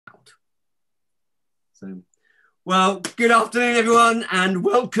So, well, good afternoon, everyone, and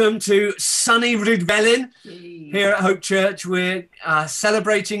welcome to sunny Reuben here at Hope Church. We're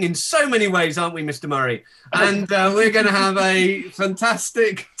celebrating in so many ways, aren't we, Mr. Murray? And we're going to have a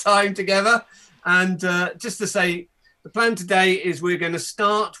fantastic time together. And just to say, the plan today is we're going to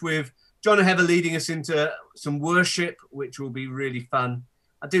start with Jon Heather leading us into some worship, which will be really fun.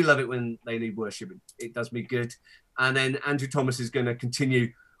 I do love it when they lead worship. It does me good. And then Andrew Thomas is going to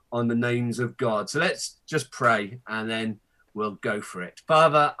continue on the names of God. So let's just pray and then we'll go for it.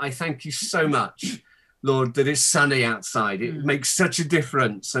 Father, I thank you so much, Lord, that it's sunny outside. It makes such a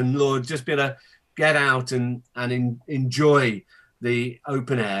difference. And Lord, just be able to get out and enjoy the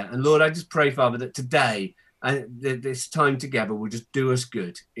open air. And Lord, I just pray, Father, that today, this time together will just do us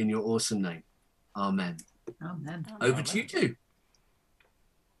good in your awesome name. Amen. Amen. Over to you two.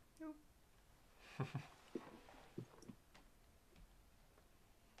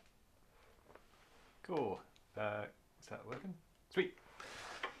 Cool. Is that working? Sweet.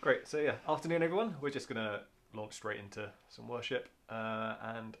 Great. So yeah, afternoon everyone. We're just gonna launch straight into some worship,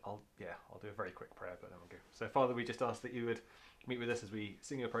 and I'll do a very quick prayer, but then we'll go. So Father, we just ask that you would meet with us as we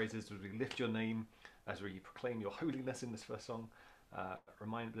sing your praises, as we lift your name, as we proclaim your holiness in this first song.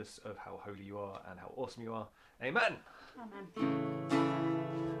 Remind us of how holy you are and how awesome you are. Amen. Amen.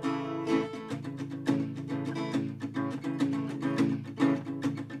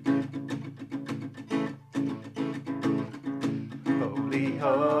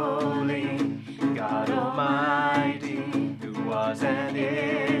 Holy, God Almighty, who was and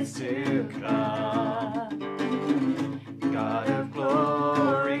is to come. God of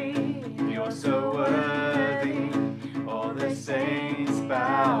glory, you're so worthy. All the saints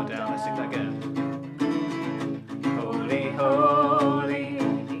bow down. Let's sing that again. Holy, holy,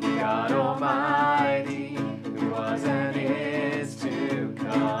 God Almighty, who was and is to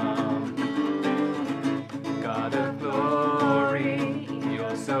come. God of glory,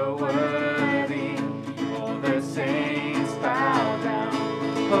 you're so worthy, all the saints bow down.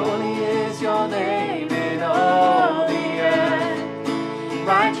 Holy is your name in all the earth,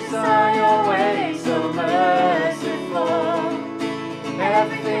 righteous are your ways, so merciful.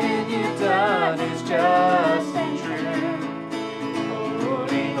 Everything you've done is just and true.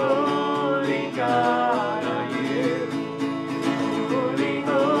 Holy, holy God are you. Holy,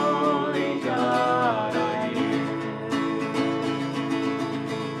 holy God are you.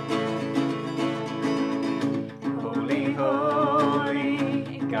 Holy,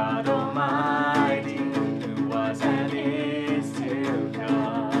 holy, God Almighty, who was and is to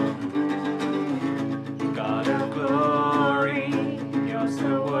come. God of glory, you're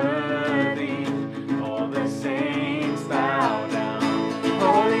so worthy, all the saints bow down.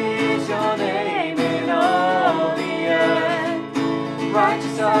 Holy is your name in all the earth,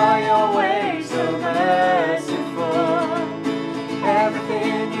 righteous are your ways, so merciful.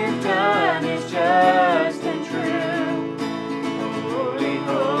 Everything you've done is just and true. Holy,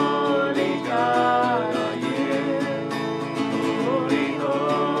 holy God are you. Holy,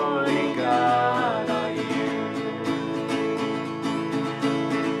 holy God are you.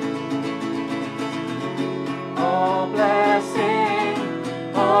 All blessing,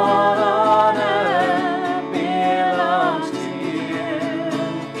 all honor belongs to you.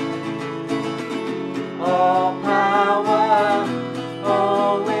 All power,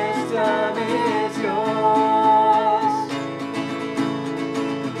 all wisdom is yours.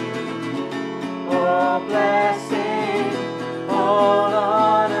 All blessing, all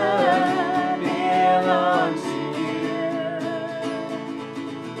honor belongs to you.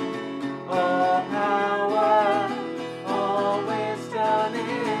 All power, all wisdom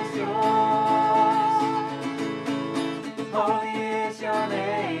is yours. Holy is your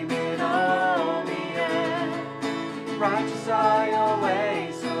name in all the earth, righteous are your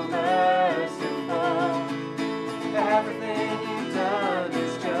ways, so merciful. Everything you've done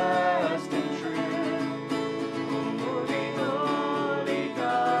is just and true. Holy, holy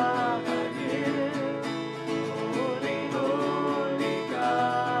God are you. Holy, holy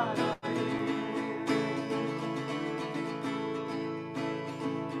God are you.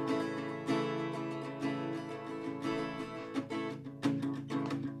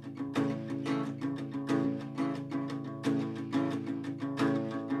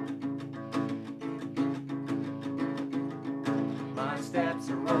 My steps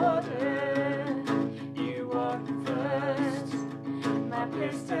are ordered, you walk first. My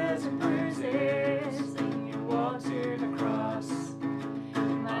blisters and bruises, you walk to the cross.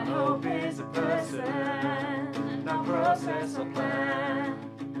 My hope is a person, not process or plan.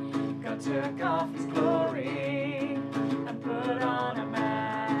 God took off his glory and put on a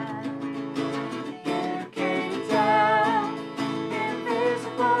man. You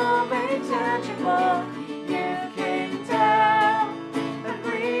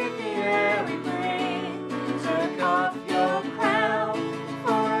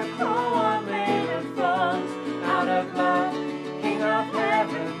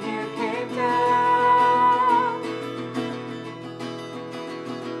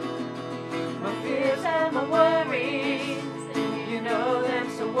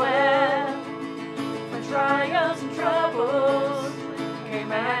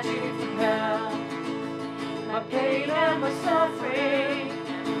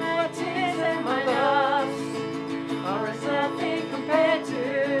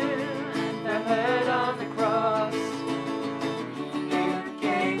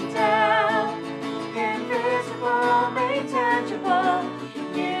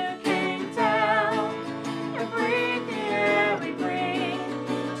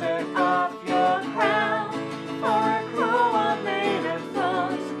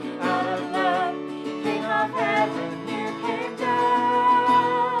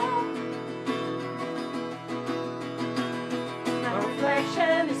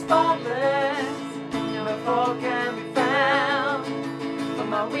faultless, no fault can be found. For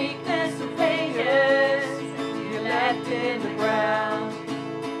my weakness and failures, you left in the ground.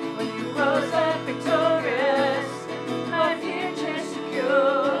 When you rose up victorious, my future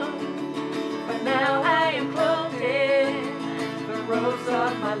secure. But now I am clothed in the robes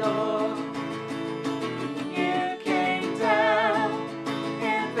of my Lord. You came down,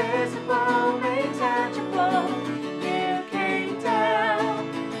 invisible, made tangible. You came down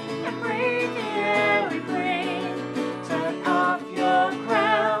and breathed the air we breathe. Took off your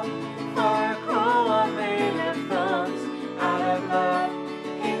crown for a crown made of thorns. Out of love,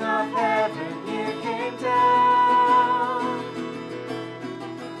 King of heaven, you came down.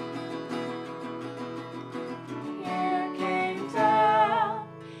 You came down,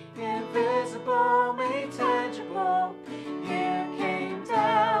 invisible, made tangible. You came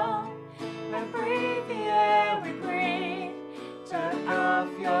down and breathed the air we breathe. Took off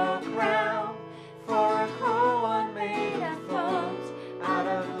your crown for a crown made of thorns. Out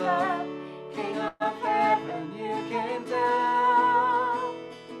of love, King of heaven, you came down.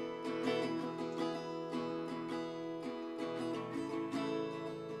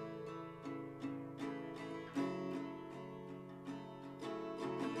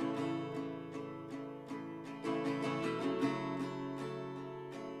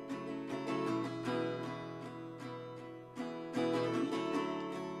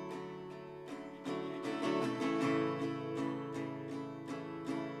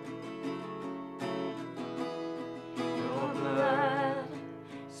 Your blood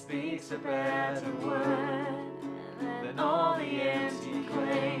speaks a better word than all the empty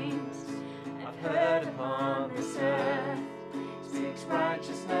claims I've heard upon this earth. Speaks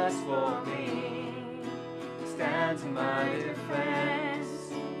righteousness for me, stands in my defense.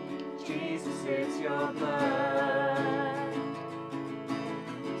 Jesus, it's your blood.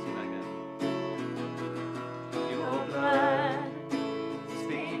 Sing that again. Your blood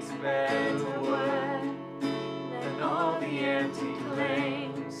speaks a better word than all the empty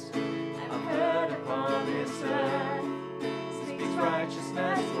claims I've heard upon this earth. Speaks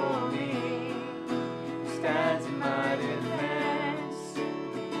righteousness for me, stands in my defense.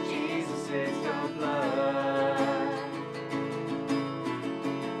 Jesus is your blood.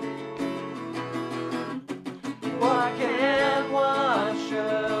 What can wash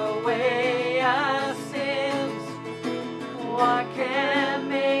away our sins? What can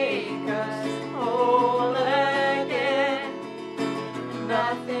make us whole again?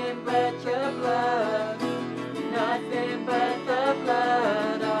 Nothing but your blood, nothing but the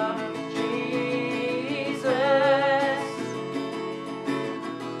blood of Jesus.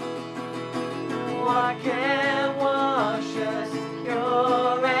 What can wash us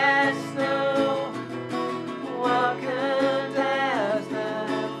pure as snow? Welcomed as the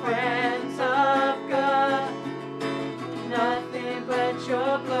friends of God. Nothing but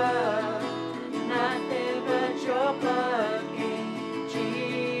your blood, nothing but your blood, King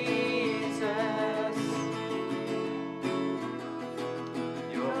Jesus.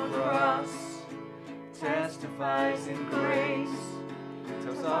 Your cross testifies in grace,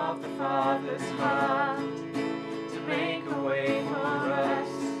 tells of the Father's heart to make a way for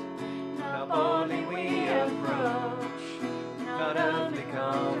us. Now boldly we approach, not only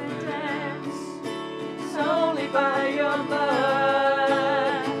confidence, it's only by your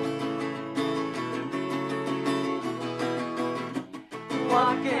blood.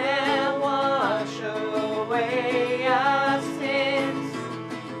 What can wash away our sins?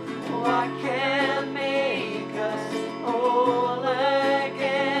 What can make us whole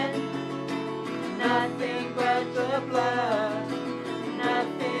again? Nothing but the blood,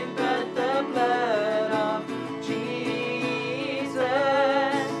 nothing but the blood of Jesus.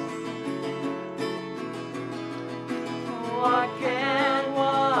 What can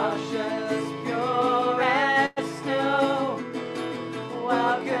wash us pure as snow?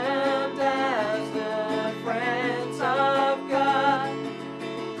 Welcomed as the friends of God.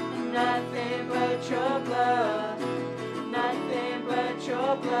 Nothing but your blood, nothing but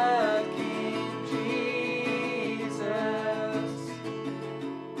your blood, King Jesus.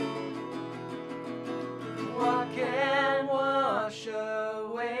 What can wash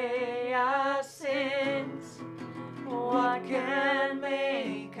away our sins? What can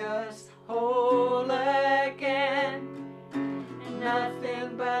make us whole again?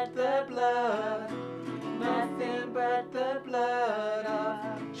 Nothing but the blood, nothing but the blood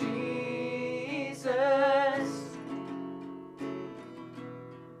of Jesus.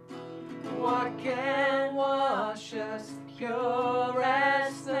 What can wash us pure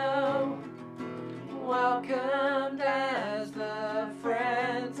as snow? Welcomed as the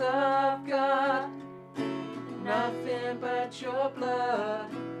friends of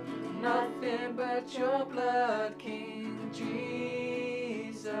with your blood, King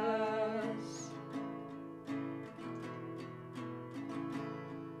Jesus.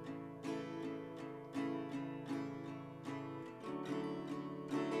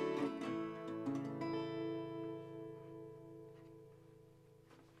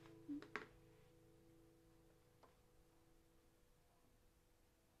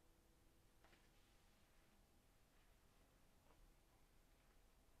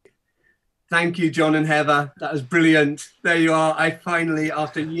 Thank you, Jon and Heather. That was brilliant. There you are. I finally,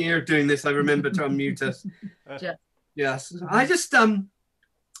 after a year of doing this, I remember to unmute us. Yeah. Yes. I just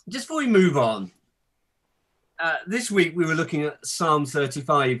before we move on, this week we were looking at Psalm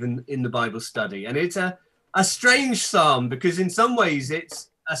 35 in the Bible study, and it's a strange psalm because in some ways it's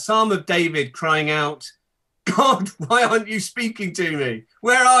a psalm of David crying out, God, why aren't you speaking to me?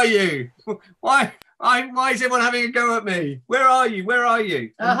 Where are you? Why is everyone having a go at me? Where are you? Where are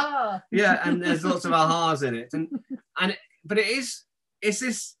you? Aha. Yeah, and there's lots of ahas in it, but it's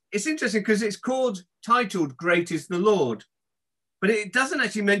interesting because it's titled "Great is the Lord," but it doesn't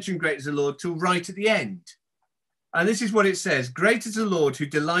actually mention "Great is the Lord" till right at the end, and this is what it says: "Great is the Lord who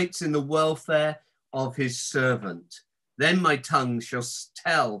delights in the welfare of his servant. Then my tongue shall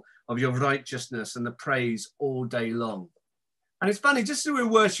tell of your righteousness and the praise all day long." And it's funny, just as we were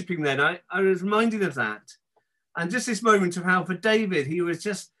worshipping then, I was reminded of that. And just this moment of how for David, he was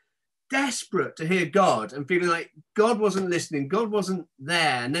just desperate to hear God and feeling like God wasn't listening, God wasn't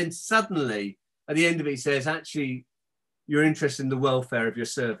there. And then suddenly at the end of it, he says, actually, you're interested in the welfare of your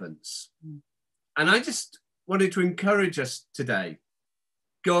servants. And I just wanted to encourage us today.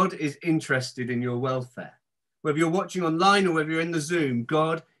 God is interested in your welfare. Whether you're watching online or whether you're in the Zoom,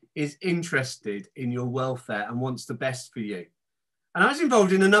 God is interested in your welfare and wants the best for you. And I was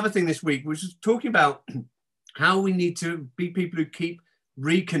involved in another thing this week, which was talking about how we need to be people who keep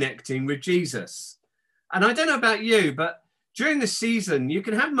reconnecting with Jesus. And I don't know about you, but during the season, you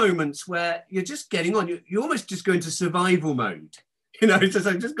can have moments where you're just getting on. You almost just go into survival mode. You know, it's just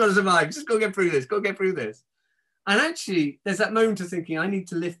like, just got to survive, just got to get through this, got to get through this. And actually, there's that moment of thinking, I need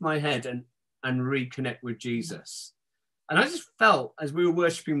to lift my head and reconnect with Jesus. And I just felt as we were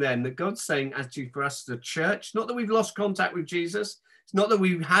worshiping then that God's saying actually for us, the church, not that we've lost contact with Jesus. It's not that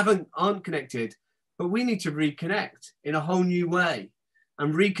we aren't connected, but we need to reconnect in a whole new way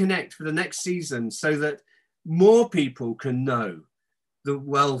and reconnect for the next season so that more people can know the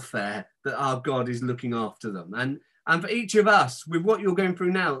welfare that our God is looking after them. And for each of us, with what you're going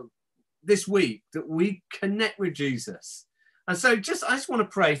through now this week, that we connect with Jesus. And so I just want to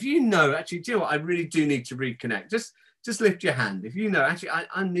pray. If you know, actually, do you know what? I really do need to reconnect. Just lift your hand. If you know, actually,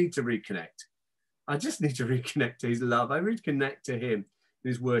 I need to reconnect. I just need to reconnect to his love. I reconnect to him,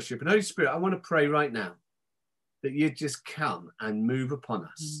 his worship. And Holy Spirit, I want to pray right now that you just come and move upon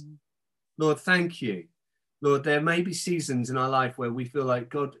us. Lord, thank you. Lord, there may be seasons in our life where we feel like,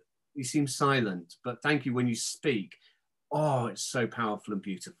 God, you seem silent, but thank you when you speak. Oh, it's so powerful and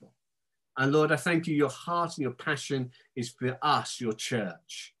beautiful. And Lord, I thank you, your heart and your passion is for us, your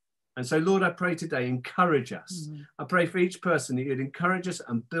church. And so, Lord, I pray today, encourage us. I pray for each person that you'd encourage us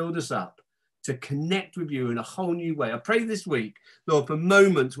and build us up to connect with you in a whole new way. I pray this week, Lord, for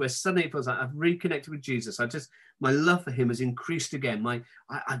moments where suddenly it feels like I've reconnected with Jesus. My love for him has increased again.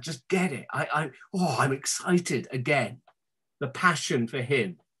 I just get it. I'm excited again. The passion for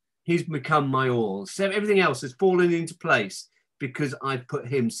him. He's become my all. So everything else has fallen into place because I've put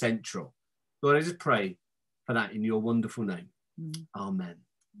him central. Lord, I just pray for that in your wonderful name. Amen.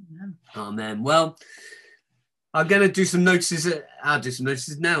 Amen. Amen. Well, I'm going to do some notices. I'll do some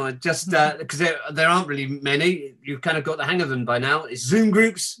notices now. Just because there aren't really many. You've kind of got the hang of them by now. It's Zoom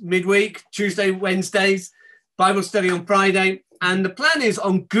groups midweek, Tuesday, Wednesdays, Bible study on Friday. And the plan is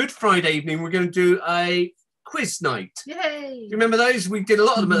on Good Friday evening, we're going to do a quiz night. Yay! Do you remember those? We did a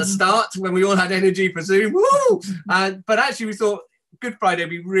lot of them at the start when we all had energy for Zoom. Woo! But actually we thought Good Friday would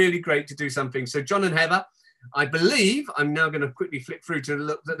be really great to do something. So Jon and Heather, I believe, I'm now going to quickly flip through to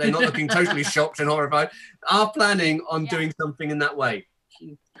look that they're not looking totally shocked and horrified, are planning on doing something in that way.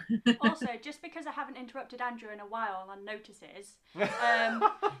 Also, just because I haven't interrupted Andrew in a while on notices,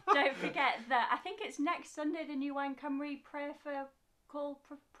 don't forget that I think it's next Sunday, the New Wine Cymru prayer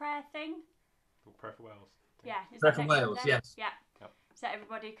thing. Prayer for Wales. Yeah, is Prayer that for next Wales, Sunday? yes. Yeah. Yep. So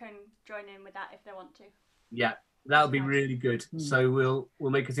everybody can join in with that if they want to. Yeah, that would be Nice. really good. So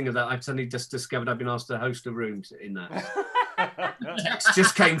we'll make a thing of that. I've suddenly just discovered I've been asked to host a room in that. Text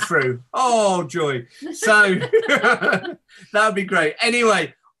just came through. Oh, joy. So that would be great.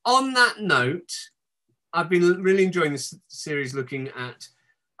 Anyway, on that note, I've been really enjoying this series looking at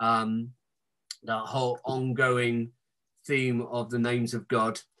the whole ongoing theme of the names of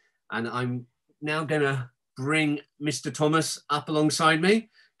God. And I'm now going to bring Mr. Thomas up alongside me.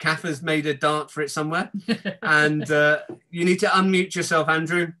 Kath has made a dart for it somewhere. And you need to unmute yourself,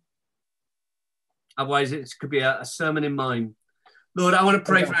 Andrew. Otherwise, it could be a sermon in mine. Lord, I want to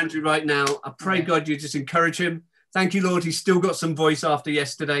pray for Andrew right now. I pray, God, you just encourage him. Thank you, Lord. He's still got some voice after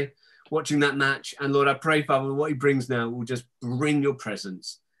yesterday, watching that match. And Lord, I pray, Father, what he brings now will just bring your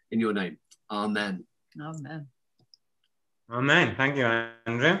presence in your name. Amen. Amen. Amen. Thank you,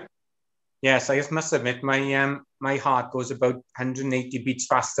 Andrew. Yes, I just must admit my heart goes about 180 beats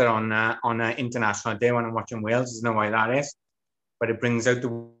faster on an international day when I'm watching Wales. I don't know why that is, but it brings out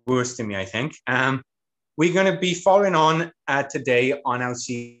the worst in me, I think. We're going to be following on today on our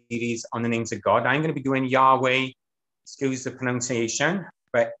series on the names of God. I'm going to be doing Yahweh, excuse the pronunciation,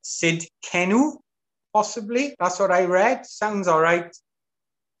 but Sid-Kenu, possibly. That's what I read. Sounds all right.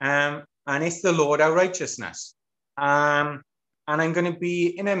 And it's the Lord, our righteousness. And I'm going to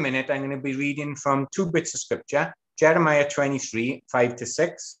be, in a minute, I'm going to be reading from two bits of scripture, Jeremiah 23,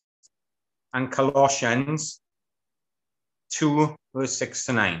 5-6, and Colossians 2, verse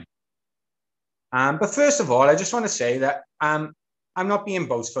 6-9. But first of all, I just want to say that I'm not being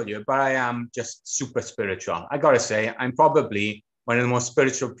boastful here, but I am just super spiritual. I got to say, I'm probably one of the most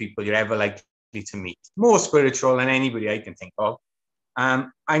spiritual people you're ever likely to meet. More spiritual than anybody I can think of.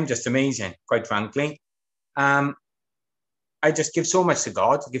 I'm just amazing, quite frankly. I just give so much to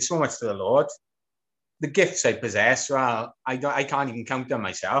God, give so much to the Lord. The gifts I possess, well, I can't even count them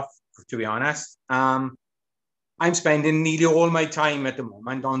myself, to be honest. I'm spending nearly all my time at the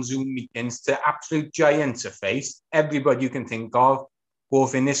moment on Zoom meetings to absolute giants of faith. Everybody you can think of,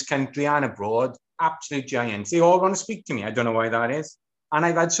 both in this country and abroad, absolute giants. They all want to speak to me. I don't know why that is. And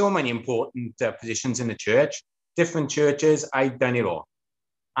I've had so many important positions in the church, different churches. I've done it all.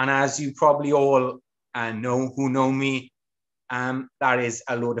 And as you probably all know who know me, that is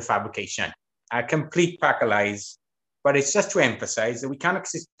a load of fabrication, a complete pack of lies. But it's just to emphasize that we cannot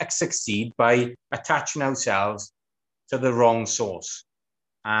succeed by attaching ourselves to the wrong source.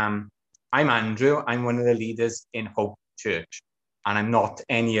 I'm Andrew. I'm one of the leaders in Hope Church, and I'm not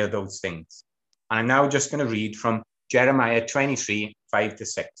any of those things. And I'm now just going to read from Jeremiah 23,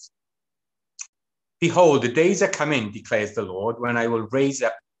 5-6. Behold, the days are coming, declares the Lord, when I will raise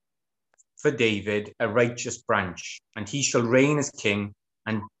up for David a righteous branch, and he shall reign as king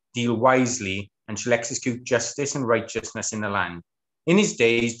and deal wisely, and shall execute justice and righteousness in the land. In his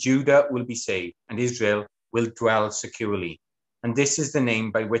days, Judah will be saved, and Israel will dwell securely. And this is the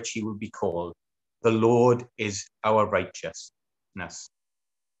name by which he will be called. The Lord is our righteousness.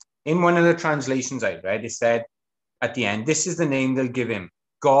 In one of the translations I read, it said at the end, this is the name they'll give him,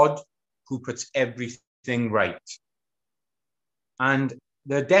 God who puts everything right. And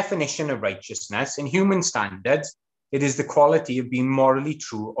the definition of righteousness in human standards, it is the quality of being morally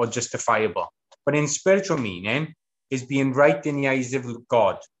true or justifiable. But in spiritual meaning, is being right in the eyes of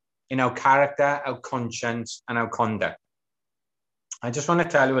God, in our character, our conscience, and our conduct. I just want to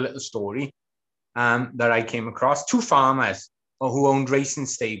tell you a little story that I came across. Two farmers who owned racing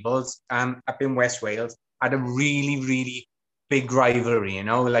stables up in West Wales had a really, really big rivalry, you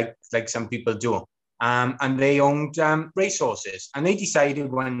know, like some people do. And they owned racehorses, and they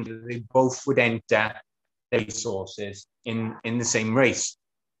decided one day they both would enter racehorses in the same race.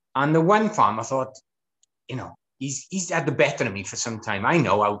 And the one farmer thought, you know, he's had the better of me for some time. I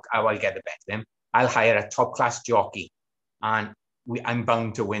know how I'll get the better of him. I'll hire a top-class jockey, and I'm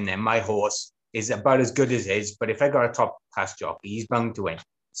bound to win them. My horse is about as good as his, but if I got a top-class jockey, he's bound to win.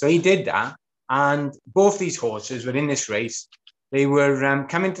 So he did that, and both these horses were in this race. They were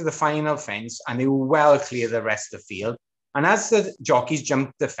coming to the final fence, and they were well clear of the rest of the field. And as the jockeys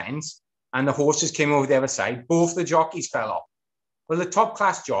jumped the fence and the horses came over the other side, both the jockeys fell off. Well, the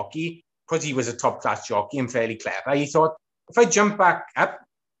top-class jockey, because he was a top-class jockey and fairly clever, he thought, if I jump back up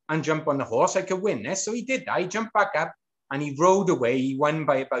and jump on the horse, I could win this. So he did that. He jumped back up and he rode away. He won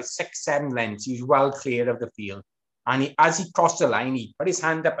by about 6-7 lengths. He was well clear of the field. And as he crossed the line, he put his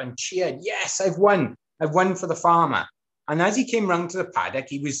hand up and cheered, yes, I've won. I've won for the farmer. And as he came round to the paddock,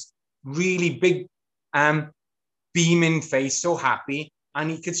 he was really big, beaming face, so happy.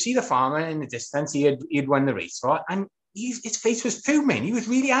 And he could see the farmer in the distance he had won the race for. And his face was fuming. He was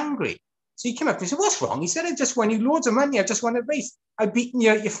really angry. So he came up and he said, what's wrong? He said, I just won you loads of money. I just won a race. I've beaten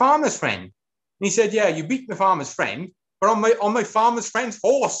your farmer's friend. And he said, yeah, you beat the farmer's friend, but on my farmer's friend's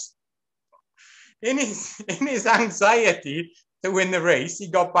horse. In his anxiety to win the race, he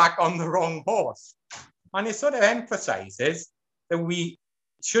got back on the wrong horse. And it sort of emphasizes that we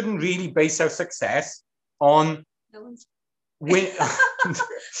shouldn't really base our success on... No one's...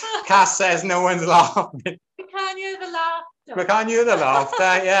 Cass says no one's laughing. I can't hear the laughter. We can't hear the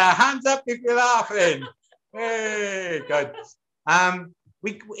laughter. Yeah, hands up if you're laughing. Hey, good.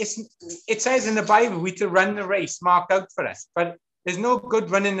 It says in the Bible we to run the race marked out for us, but there's no good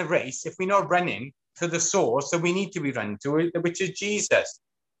running the race if we're not running to the source that we need to be running to, which is Jesus.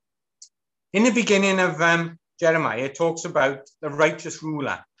 In the beginning of Jeremiah, it talks about the righteous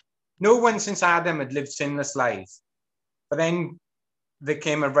ruler. No one since Adam had lived sinless lives, but then there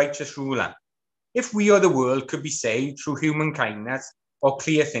came a righteous ruler. If we or the world could be saved through human kindness or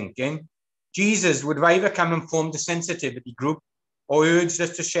clear thinking, Jesus would have either come and formed a sensitivity group or urged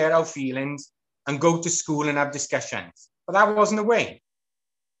us to share our feelings and go to school and have discussions. But that wasn't the way.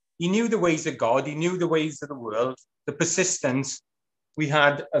 He knew the ways of God. He knew the ways of the world, the persistence we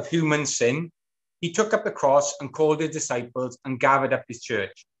had of human sin. He took up the cross and called his disciples and gathered up his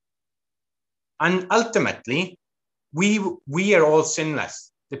church. And ultimately, we are all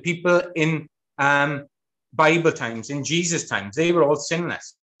sinless. The people in Bible times, in Jesus times, they were all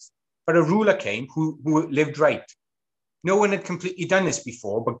sinless. But a ruler came who lived right. No one had completely done this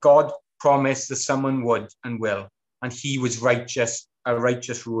before, but God promised that someone would and will. And he was righteous, a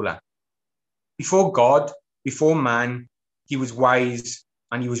righteous ruler. Before God, before man, he was wise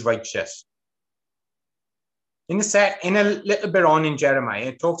and he was righteous. In a little bit on in Jeremiah,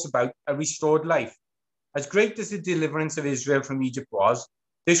 it talks about a restored life. As great as the deliverance of Israel from Egypt was,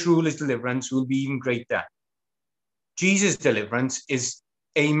 this ruler's deliverance will be even greater. Jesus' deliverance is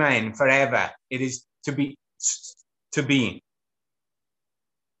amen forever. It is to be.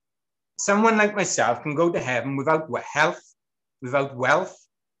 Someone like myself can go to heaven without health, without wealth,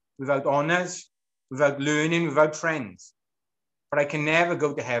 without honors, without learning, without friends. But I can never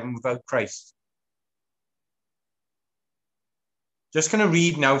go to heaven without Christ. Just going to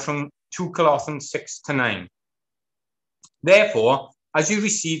read now from 2 Colossians 6-9. Therefore, as you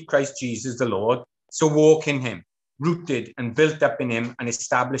receive Christ Jesus the Lord, so walk in him, rooted and built up in him and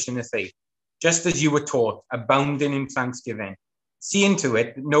established in the faith, just as you were taught, abounding in thanksgiving. Seeing to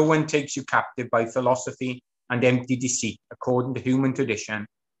it that no one takes you captive by philosophy and empty deceit, according to human tradition,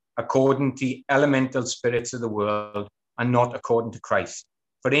 according to the elemental spirits of the world, and not according to Christ.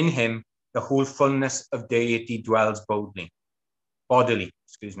 For in him the whole fullness of deity dwells bodily.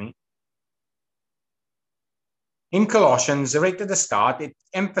 In Colossians, right at the start, it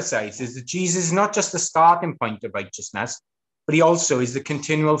emphasizes that Jesus is not just the starting point of righteousness, but he also is the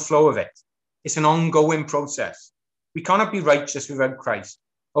continual flow of it. It's an ongoing process. We cannot be righteous without Christ.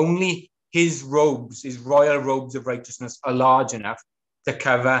 Only his robes, his royal robes of righteousness, are large enough to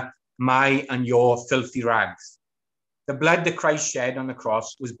cover my and your filthy rags. The blood that Christ shed on the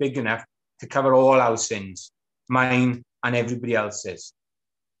cross was big enough to cover all our sins, mine and everybody else's.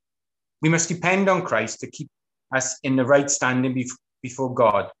 We must depend on Christ to keep us in the right standing before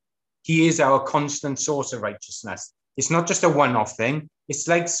God. He is our constant source of righteousness. It's not just a one-off thing. It's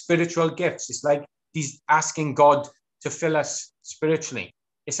like spiritual gifts. It's like he's asking God to fill us spiritually.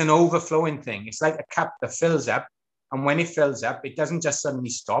 It's an overflowing thing. It's like a cup that fills up, and when it fills up, it doesn't just suddenly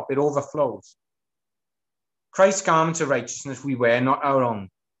stop, it overflows. Christ's garments of righteousness we wear, not our own.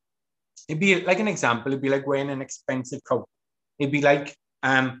 It'd be like an example, it'd be like wearing an expensive coat. It'd be like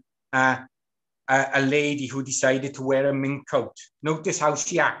a lady who decided to wear a mink coat. Notice how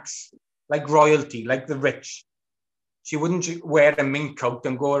she acts, like royalty, like the rich. She wouldn't wear a mink coat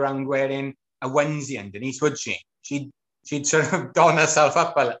and go around wearing a onesie underneath, would she? She'd sort of don herself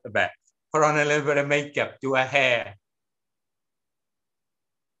up a little bit, put on a little bit of makeup, do her hair.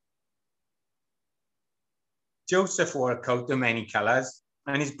 Joseph wore a coat of many colours,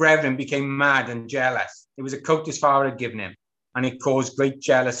 and his brethren became mad and jealous. It was a coat his father had given him, and it caused great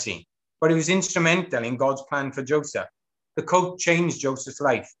jealousy. But it was instrumental in God's plan for Joseph. The coat changed Joseph's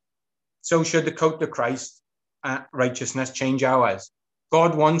life. So should the coat of Christ, righteousness, change ours.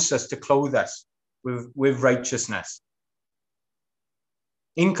 God wants us to clothe us with righteousness.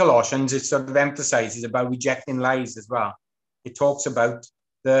 In Colossians, it sort of emphasizes about rejecting lies as well. It talks about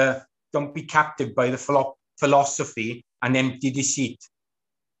don't be captive by the philosophy and empty deceit.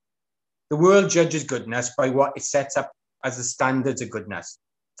 The world judges goodness by what it sets up as the standards of goodness.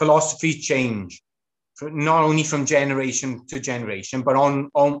 Philosophies change, not only from generation to generation, but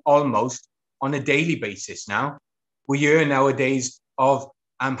almost on a daily basis now. We hear nowadays of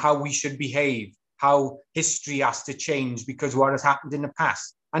how we should behave, how history has to change because what has happened in the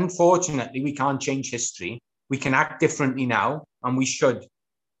past. Unfortunately, we can't change history. We can act differently now, and we should.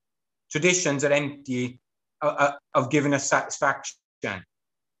 Traditions are empty of giving us satisfaction.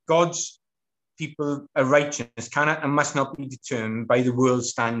 God's people of righteousness cannot and must not be determined by the world's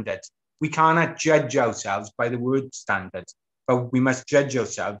standards. We cannot judge ourselves by the world's standards, but we must judge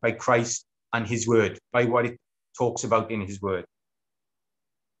ourselves by Christ and his word, by what talks about in his word.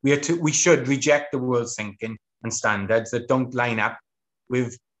 We should reject the world's thinking and standards that don't line up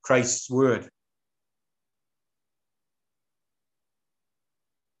with Christ's word.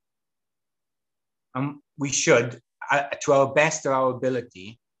 And we should, to our best of our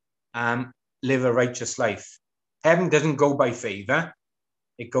ability, live a righteous life. Heaven doesn't go by favor.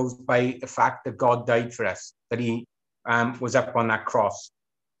 It goes by the fact that God died for us, that he was up on that cross.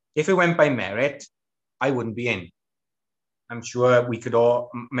 If it went by merit, I wouldn't be in. I'm sure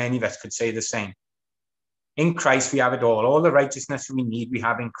many of us could say the same. In Christ, we have it all. All the righteousness we need, we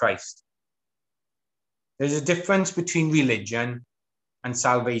have in Christ. There's a difference between religion and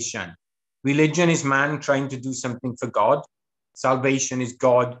salvation. Religion is man trying to do something for God. Salvation is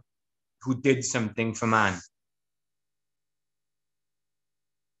God who did something for man.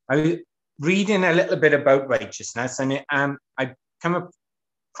 I was reading a little bit about righteousness, and I come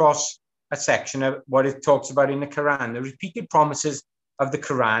across a section of what it talks about in the Quran. The repeated promises of the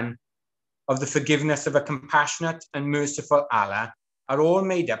Quran of the forgiveness of a compassionate and merciful Allah are all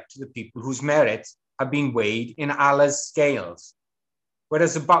made up to the people whose merits have been weighed in Allah's scales.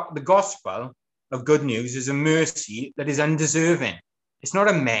 Whereas the gospel of good news is a mercy that is undeserving. It's not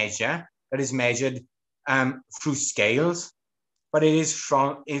a measure that is measured through scales, but it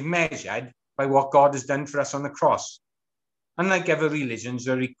is measured by what God has done for us on the cross. Unlike other religions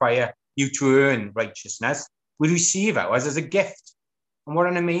that require you to earn righteousness, we receive ours as a gift. And what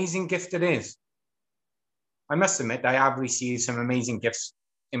an amazing gift it is. I must admit, I have received some amazing gifts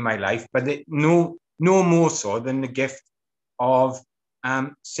in my life, but no more so than the gift of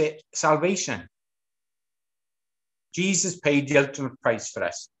salvation. Jesus paid the ultimate price for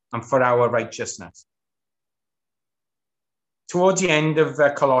us and for our righteousness. Towards the end of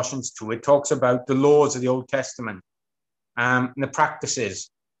Colossians 2, it talks about the laws of the Old Testament, the practices,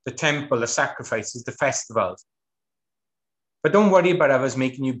 the temple, the sacrifices, the festivals. But don't worry about others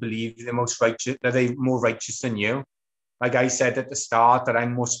making you believe that they're more righteous than you. Like I said at the start, that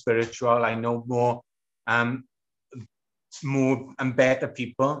I'm more spiritual, I know more and better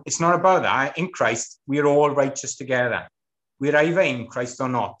people. It's not about that. In Christ, we're all righteous together. We're either in Christ or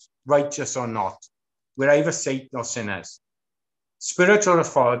not, righteous or not. We're either saints or sinners. Spiritual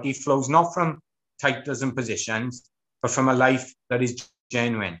authority flows not from titles and positions, but from a life that is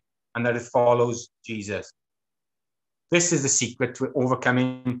genuine and that it follows Jesus. This is the secret to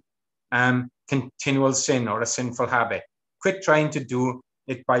overcoming continual sin or a sinful habit. Quit trying to do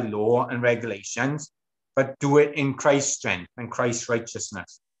it by law and regulations, but do it in Christ's strength and Christ's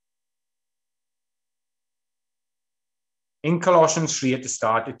righteousness. In Colossians 3 at the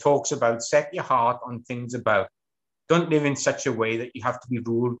start, it talks about set your heart on things above. Don't live in such a way that you have to be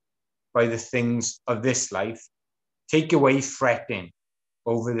ruled by the things of this life. Take away fretting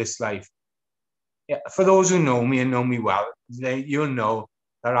over this life. Yeah, for those who know me and know me well, you'll know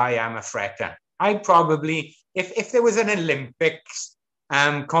that I am a fretter. I probably, if there was an Olympics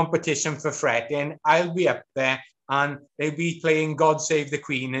competition for fretting, I'll be up there and they'll be playing God Save the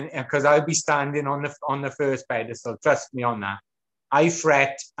Queen because I'll be standing on the first pedestal. Trust me on that. I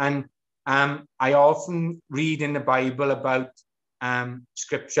fret, and I often read in the Bible about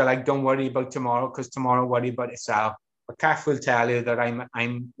scripture like don't worry about tomorrow because tomorrow worry about itself. But Kath will tell you that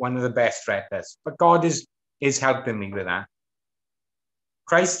I'm one of the best fretters. But God is helping me with that.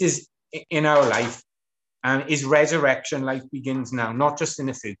 Christ is in our life, and his resurrection life begins now, not just in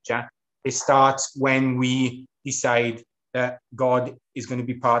the future. It starts when we decide that God is going to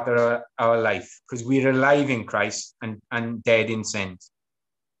be part of our life, because we're alive in Christ and dead in sins.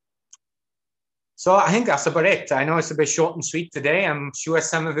 So I think that's about it. I know it's a bit short and sweet today. I'm sure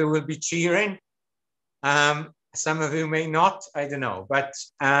some of you will be cheering. Some of you may not, I don't know. But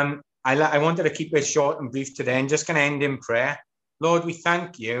I wanted to keep it short and brief today. I'm just going to end in prayer. Lord, we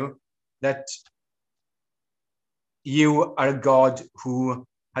thank you that you are a God who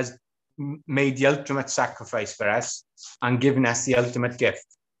has made the ultimate sacrifice for us and given us the ultimate gift.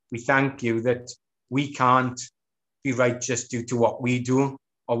 We thank you that we can't be righteous due to what we do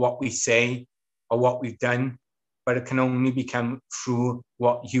or what we say or what we've done, but it can only become through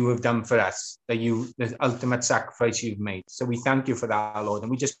what you have done for us, the ultimate sacrifice you've made. So we thank you for that, Lord.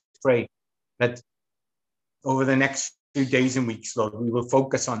 And we just pray that over the next few days and weeks, Lord, we will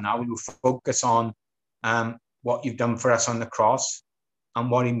focus on that. We will focus on what you've done for us on the cross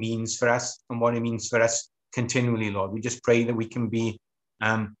and what it means for us and what it means for us continually, Lord. We just pray that we can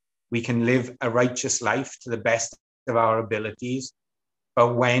live a righteous life to the best of our abilities.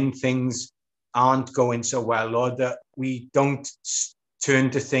 But when things aren't going so well, Lord, that we don't turn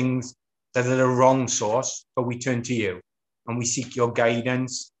to things that are the wrong source, but we turn to you and we seek your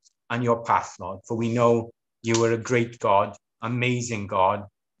guidance and your path, Lord. For we know You are a great God, amazing God,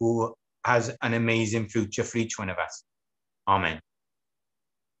 who has an amazing future for each one of us. Amen.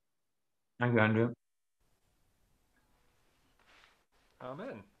 Thank you, Andrew.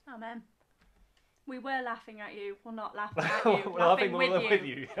 Amen. Amen. We were laughing at you. Well, not laughing at you. We're laughing laughing with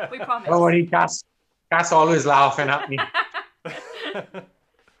you. We promise. Don't worry, Cass. Cass always laughing at me.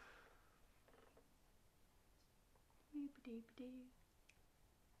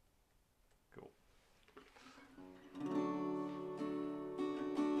 Cool.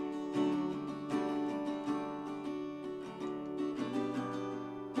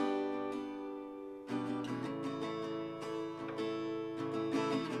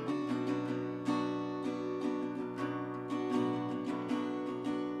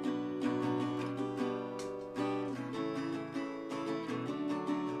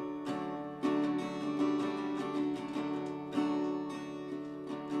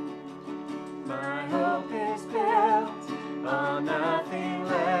 My hope is built on nothing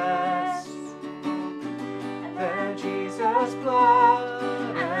less than Jesus' blood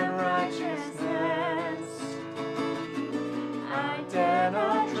and righteousness. I dare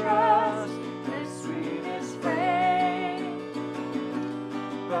not trust the sweetest frame,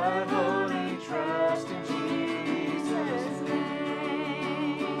 but wholly trust in Jesus'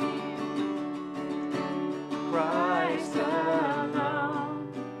 name. Christ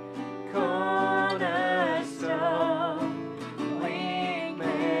alone, cornerstone, weak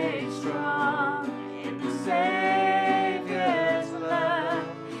made strong in the Savior's love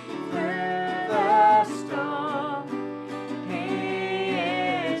through the storm. He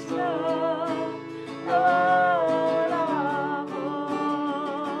is Lord, Lord of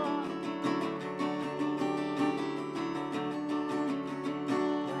all.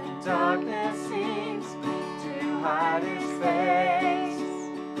 When darkness seems to hide his face,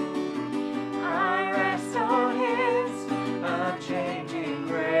 I rest on his unchanging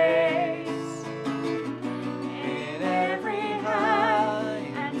grace. In every high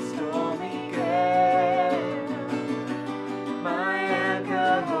and stormy gale, my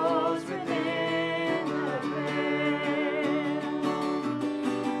anchor holds within the veil.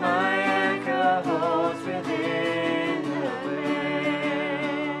 My anchor holds within the veil.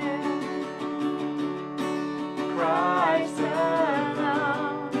 Christ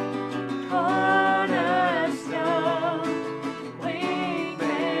alone, cornerstone, weak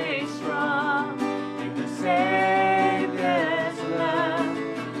made strong in the Savior's love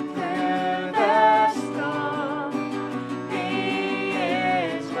through the storm. He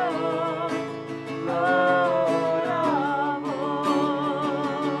is Lord, Lord of all.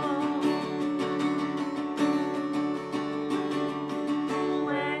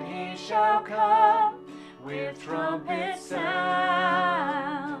 When he shall come with trumpet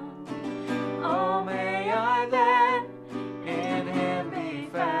sound, oh, may I then in him be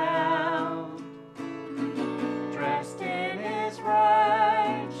found, dressed in his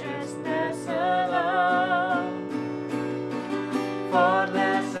righteousness alone.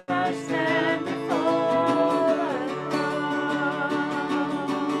 Faultless I stand before the throne.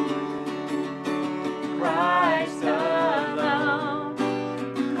 Christ alone,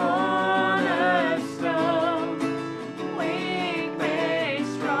 cornerstone, weak made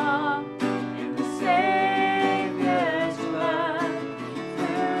strong in the Savior's blood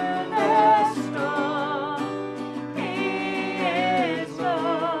through the storm. He is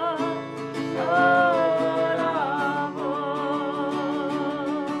Lord, Lord of all.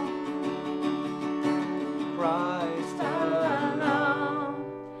 Christ alone,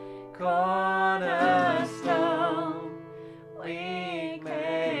 cornerstone, weak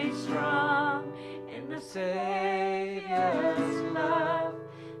made strong in the Savior's love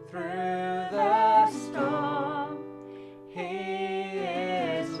through the storm. He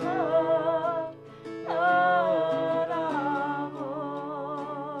is Lord, Lord of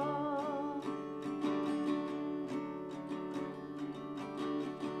all.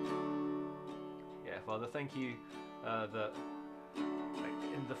 Yeah, Father, thank you that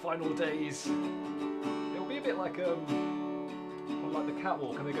in the final days it'll be a bit like the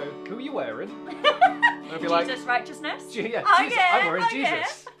catwalk, and they go, "Who are you wearing?" And I'll be like, Jesus' righteousness. Yeah, Oh, Jesus, yeah, I'm wearing oh,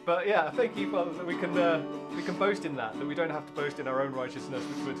 Jesus. But yeah, thank you, Father, that we can boast in that we don't have to boast in our own righteousness,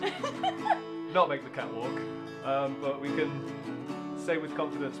 which would not make the catwalk, but we can say with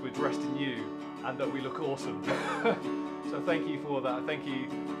confidence we're dressed in you and that we look awesome. So thank you for that. Thank you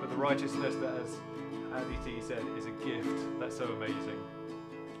for the righteousness that, as Andy T said, is a gift. That's so amazing.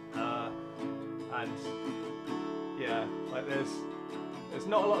 And yeah, like there's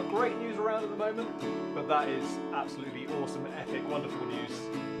not a lot of great news around at the moment, but that is absolutely awesome, epic, wonderful news.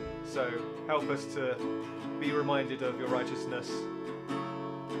 So help us to be reminded of your righteousness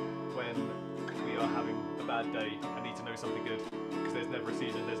when we are having a bad day and need to know something good. Because there's never a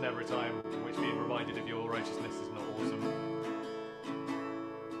season, there's never a time in which being reminded of your righteousness is not awesome.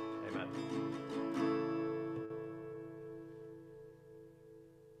 Amen.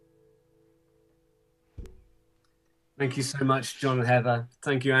 Thank you so much, Jon and Heather.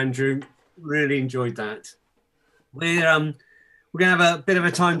 Thank you, Andrew. Really enjoyed that. We're going to have a bit of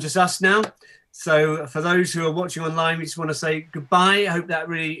a time just us now. So for those who are watching online, we just want to say goodbye. I hope that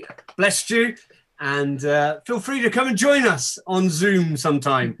really blessed you. And feel free to come and join us on Zoom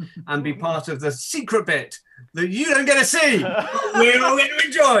sometime and be part of the secret bit that you don't get to see, but we're all going to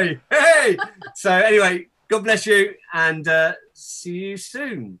enjoy. Hey! So anyway, God bless you and see you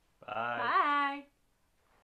soon. Bye. Bye.